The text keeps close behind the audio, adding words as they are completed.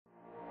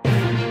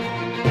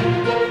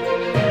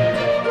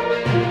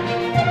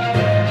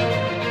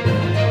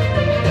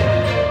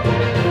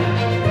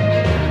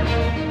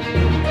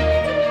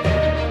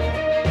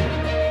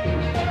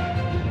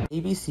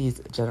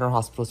ABC's General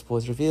Hospital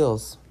Spoilers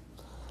reveals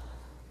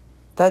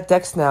that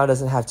Dex now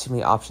doesn't have too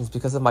many options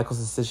because of Michael's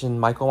decision.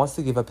 Michael wants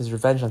to give up his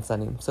revenge on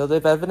Sonny, so the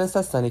evidence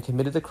that Sonny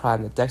committed the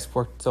crime that Dex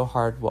worked so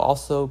hard will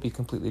also be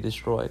completely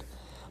destroyed.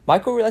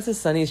 Michael realizes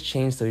Sonny has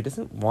changed, so he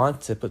doesn't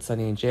want to put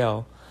Sonny in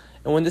jail,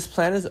 and when this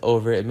plan is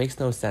over, it makes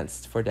no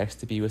sense for Dex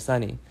to be with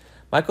Sonny.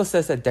 Michael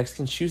says that Dex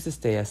can choose to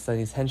stay as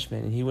Sonny's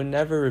henchman, and he would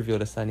never reveal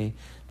to Sonny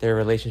their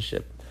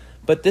relationship.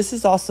 But this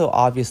is also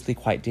obviously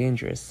quite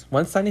dangerous.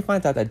 Once Sonny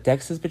finds out that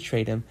Dex has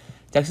betrayed him,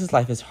 Dex's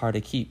life is hard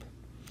to keep.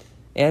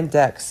 And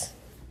Dex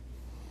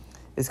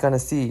is going to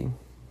see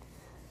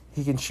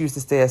he can choose to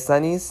stay as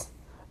Sonny's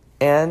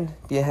and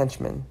be a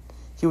henchman.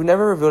 He would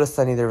never reveal to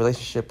Sonny their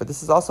relationship, but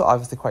this is also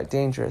obviously quite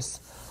dangerous.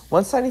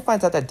 Once Sonny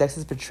finds out that Dex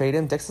has betrayed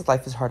him, Dex's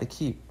life is hard to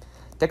keep.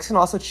 Dex can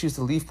also choose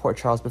to leave Port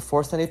Charles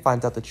before Sonny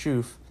finds out the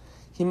truth.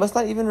 He must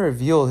not even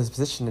reveal his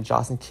position to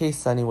Joss in case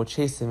Sonny will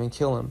chase him and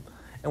kill him.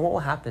 And what will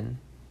happen?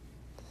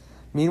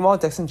 Meanwhile,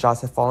 Dex and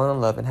Joss have fallen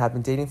in love and have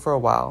been dating for a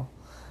while.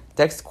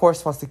 Dex, of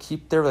course, wants to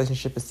keep their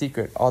relationship a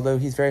secret, although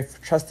he's very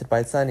trusted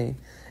by Sonny.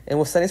 And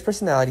with Sonny's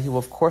personality, he will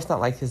of course not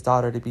like his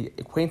daughter to be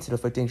acquainted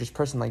with a dangerous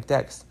person like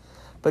Dex.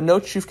 But no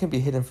truth can be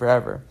hidden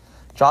forever.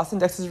 Joss and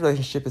Dex's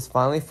relationship is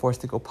finally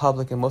forced to go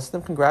public, and most of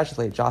them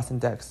congratulate Joss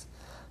and Dex.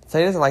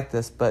 Sonny doesn't like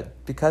this,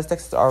 but because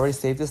Dex has already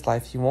saved his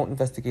life, he won't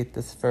investigate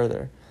this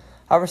further.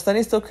 However,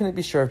 Sonny still couldn't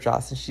be sure of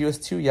Joss, and she was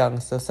too young,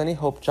 so Sonny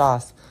hoped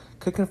Joss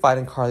could confide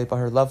in Carly about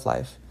her love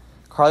life.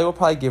 Carly will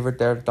probably give her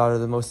daughter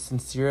the most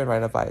sincere and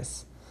right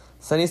advice.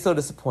 Sonny is still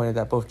disappointed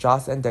that both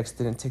Joss and Dex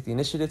didn't take the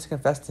initiative to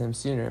confess to him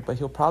sooner, but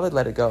he'll probably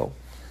let it go.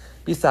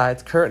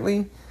 Besides,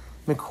 currently,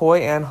 McCoy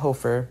and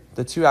Hofer,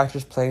 the two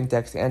actors playing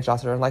Dex and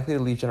Joss, are unlikely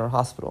to leave General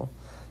Hospital.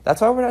 That's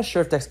why we're not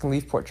sure if Dex can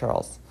leave Port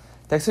Charles.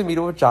 Dex will meet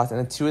up with Joss,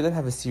 and the two of them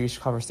have a serious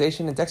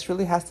conversation, and Dex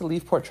really has to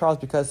leave Port Charles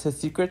because his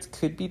secrets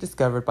could be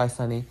discovered by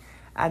Sonny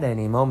at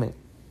any moment.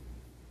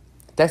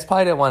 Dex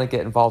probably didn't want to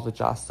get involved with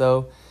Joss,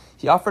 so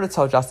he offered to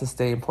tell Joss to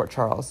stay in Port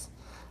Charles.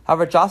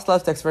 However, Joss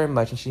loves Dex very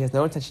much, and she has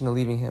no intention of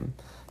leaving him.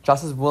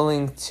 Joss is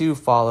willing to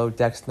follow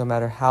Dex no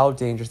matter how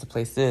dangerous the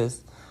place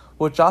is.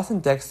 Will Joss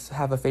and Dex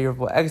have a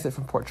favorable exit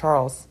from Port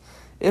Charles?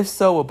 If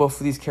so, will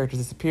both of these characters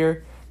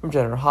disappear from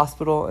General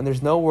Hospital? And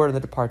there's no word on the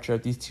departure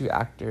of these two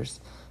actors,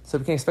 so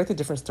we can expect a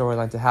different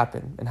storyline to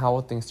happen. And how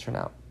will things turn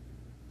out?